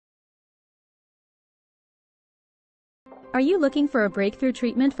Are you looking for a breakthrough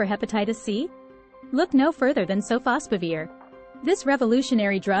treatment for hepatitis C? Look no further than Sofosbuvir. This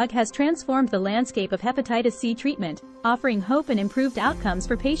revolutionary drug has transformed the landscape of hepatitis C treatment, offering hope and improved outcomes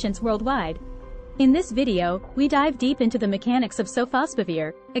for patients worldwide. In this video, we dive deep into the mechanics of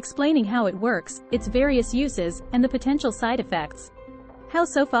Sofosbuvir, explaining how it works, its various uses, and the potential side effects. How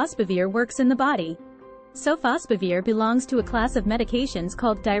Sofosbuvir works in the body. Sofosbuvir belongs to a class of medications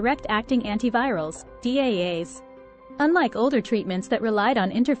called direct-acting antivirals, DAAs. Unlike older treatments that relied on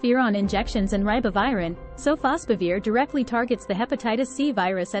interferon injections and ribavirin, Sofosbuvir directly targets the hepatitis C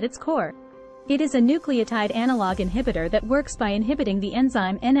virus at its core. It is a nucleotide analog inhibitor that works by inhibiting the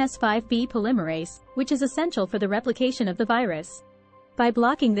enzyme NS5B polymerase, which is essential for the replication of the virus. By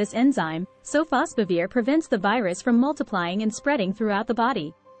blocking this enzyme, Sofosbuvir prevents the virus from multiplying and spreading throughout the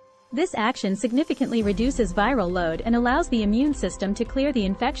body. This action significantly reduces viral load and allows the immune system to clear the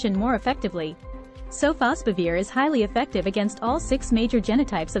infection more effectively. Sofosbuvir is highly effective against all 6 major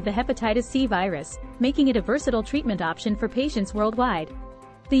genotypes of the hepatitis C virus, making it a versatile treatment option for patients worldwide.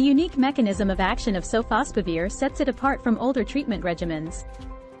 The unique mechanism of action of Sofosbuvir sets it apart from older treatment regimens.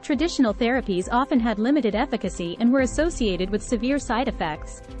 Traditional therapies often had limited efficacy and were associated with severe side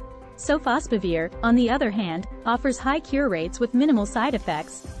effects. Sofosbuvir, on the other hand, offers high cure rates with minimal side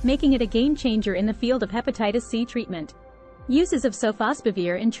effects, making it a game-changer in the field of hepatitis C treatment. Uses of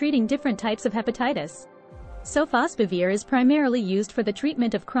Sofosbuvir in treating different types of hepatitis. Sofosbuvir is primarily used for the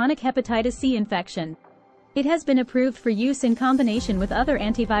treatment of chronic hepatitis C infection. It has been approved for use in combination with other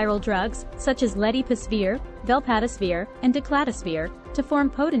antiviral drugs, such as ledapispir, velpatasvir, and decladisvir, to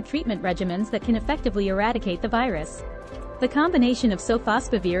form potent treatment regimens that can effectively eradicate the virus. The combination of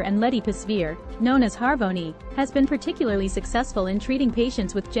Sofosbuvir and ledapispir, known as Harvoni, has been particularly successful in treating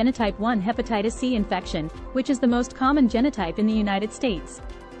patients with genotype 1 hepatitis C infection, which is the most common genotype in the United States.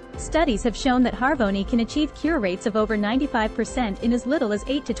 Studies have shown that Harvoni can achieve cure rates of over 95% in as little as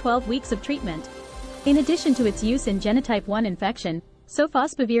 8 to 12 weeks of treatment. In addition to its use in genotype 1 infection,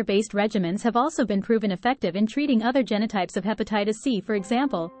 Sofosbuvir-based regimens have also been proven effective in treating other genotypes of hepatitis C. For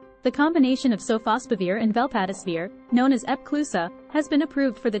example, the combination of Sofosbuvir and velpatasvir, known as Epclusa, has been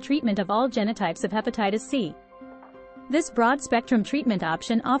approved for the treatment of all genotypes of hepatitis C. This broad-spectrum treatment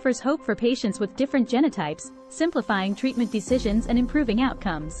option offers hope for patients with different genotypes, simplifying treatment decisions and improving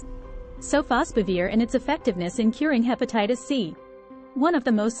outcomes. Sofosbuvir and its effectiveness in curing hepatitis C. One of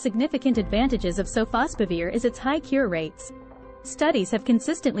the most significant advantages of Sofosbuvir is its high cure rates. Studies have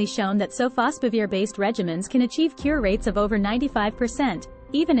consistently shown that Sofosbuvir-based regimens can achieve cure rates of over 95%,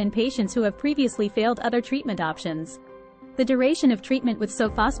 even in patients who have previously failed other treatment options. The duration of treatment with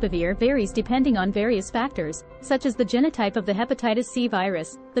Sofosbuvir varies depending on various factors, such as the genotype of the hepatitis C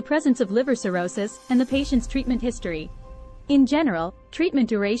virus, the presence of liver cirrhosis, and the patient's treatment history. In general, treatment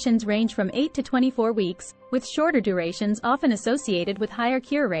durations range from 8 to 24 weeks, with shorter durations often associated with higher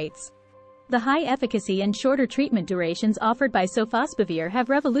cure rates. The high efficacy and shorter treatment durations offered by Sofosbuvir have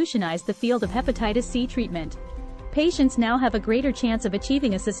revolutionized the field of hepatitis C treatment. Patients now have a greater chance of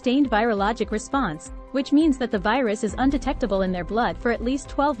achieving a sustained virologic response, which means that the virus is undetectable in their blood for at least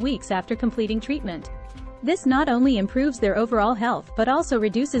 12 weeks after completing treatment. This not only improves their overall health but also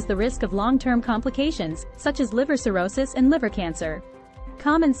reduces the risk of long-term complications, such as liver cirrhosis and liver cancer.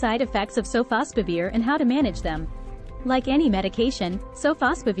 Common side effects of Sofosbuvir and how to manage them. Like any medication,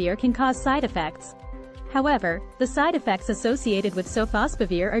 Sofosbuvir can cause side effects. However, the side effects associated with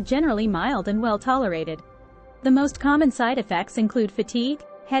Sofosbuvir are generally mild and well tolerated. The most common side effects include fatigue,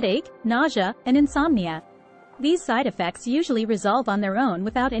 headache, nausea, and insomnia. These side effects usually resolve on their own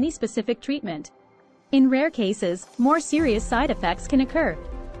without any specific treatment. In rare cases, more serious side effects can occur.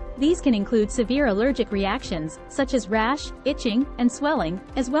 These can include severe allergic reactions, such as rash, itching, and swelling,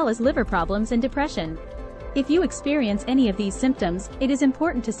 as well as liver problems and depression. If you experience any of these symptoms, it is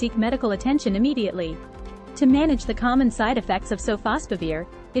important to seek medical attention immediately. To manage the common side effects of Sofosbuvir,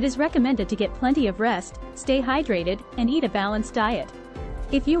 it is recommended to get plenty of rest, stay hydrated, and eat a balanced diet.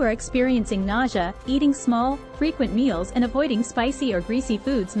 If you are experiencing nausea, eating small, frequent meals and avoiding spicy or greasy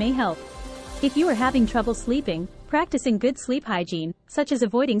foods may help. If you are having trouble sleeping, practicing good sleep hygiene, such as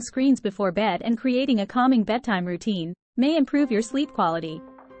avoiding screens before bed and creating a calming bedtime routine, may improve your sleep quality.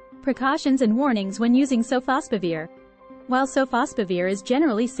 Precautions and warnings when using Sofosbuvir. While Sofosbuvir is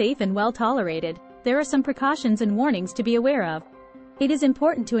generally safe and well tolerated, there are some precautions and warnings to be aware of. It is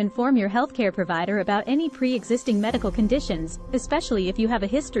important to inform your healthcare provider about any pre-existing medical conditions, especially if you have a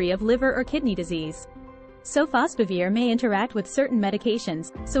history of liver or kidney disease. Sofosbuvir may interact with certain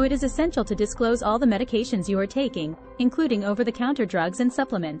medications, so it is essential to disclose all the medications you are taking, including over-the-counter drugs and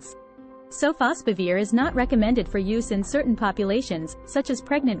supplements. Sofosbuvir is not recommended for use in certain populations, such as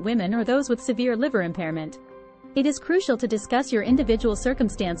pregnant women or those with severe liver impairment. It is crucial to discuss your individual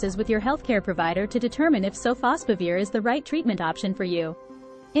circumstances with your healthcare provider to determine if Sofosbuvir is the right treatment option for you.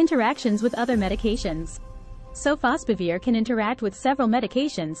 Interactions with other medications. Sofosbuvir can interact with several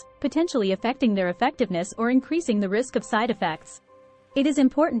medications, potentially affecting their effectiveness or increasing the risk of side effects. It is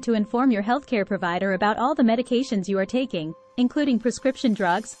important to inform your healthcare provider about all the medications you are taking, including prescription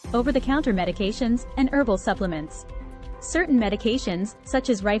drugs, over-the-counter medications, and herbal supplements. Certain medications,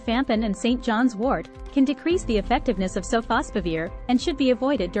 such as rifampin and St. John's wort, can decrease the effectiveness of Sofosbuvir and should be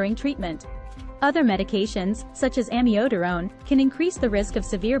avoided during treatment. Other medications, such as amiodarone, can increase the risk of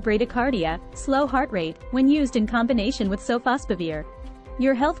severe bradycardia, slow heart rate, when used in combination with Sofosbuvir.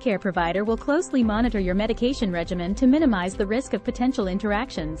 Your healthcare provider will closely monitor your medication regimen to minimize the risk of potential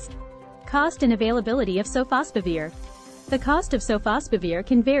interactions. Cost and availability of Sofosbuvir. The cost of Sofosbuvir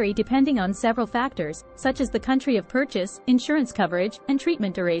can vary depending on several factors, such as the country of purchase, insurance coverage, and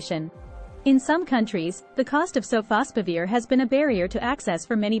treatment duration. In some countries, the cost of Sofosbuvir has been a barrier to access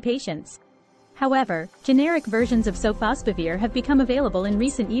for many patients. However, generic versions of Sofosbuvir have become available in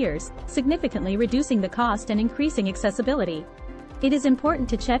recent years, significantly reducing the cost and increasing accessibility. It is important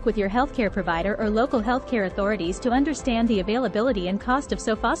to check with your healthcare provider or local healthcare authorities to understand the availability and cost of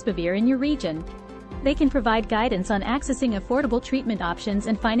Sofosbuvir in your region. They can provide guidance on accessing affordable treatment options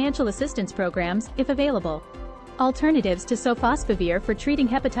and financial assistance programs, if available. Alternatives to Sofosbuvir for treating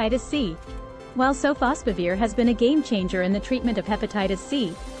hepatitis C. While Sofosbuvir has been a game-changer in the treatment of hepatitis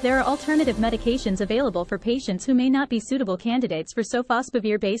C, there are alternative medications available for patients who may not be suitable candidates for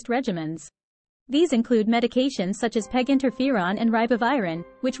Sofosbuvir-based regimens. These include medications such as interferon and ribavirin,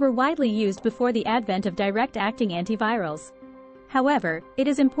 which were widely used before the advent of direct-acting antivirals. However, it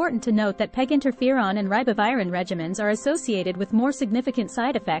is important to note that interferon and ribavirin regimens are associated with more significant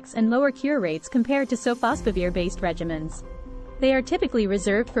side effects and lower cure rates compared to Sofosbuvir-based regimens. They are typically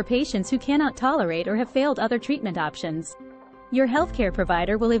reserved for patients who cannot tolerate or have failed other treatment options. Your healthcare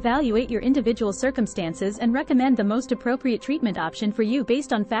provider will evaluate your individual circumstances and recommend the most appropriate treatment option for you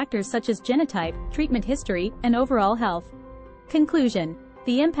based on factors such as genotype, treatment history, and overall health. Conclusion: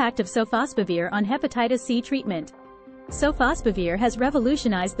 the impact of Sofosbuvir on hepatitis C treatment. Sofosbuvir has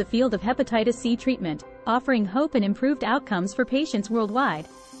revolutionized the field of hepatitis C treatment, offering hope and improved outcomes for patients worldwide.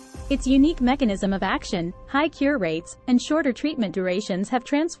 Its unique mechanism of action, high cure rates, and shorter treatment durations have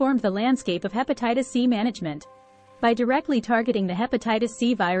transformed the landscape of hepatitis C management. By directly targeting the hepatitis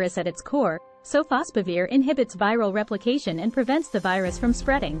C virus at its core, Sofosbuvir inhibits viral replication and prevents the virus from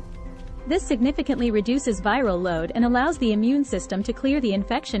spreading. This significantly reduces viral load and allows the immune system to clear the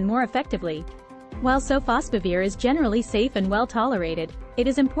infection more effectively. While Sofosbuvir is generally safe and well tolerated, it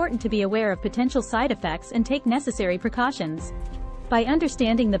is important to be aware of potential side effects and take necessary precautions. By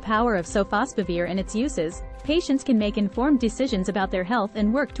understanding the power of Sofosbuvir and its uses, patients can make informed decisions about their health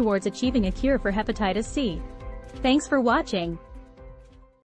and work towards achieving a cure for hepatitis C. Thanks for watching.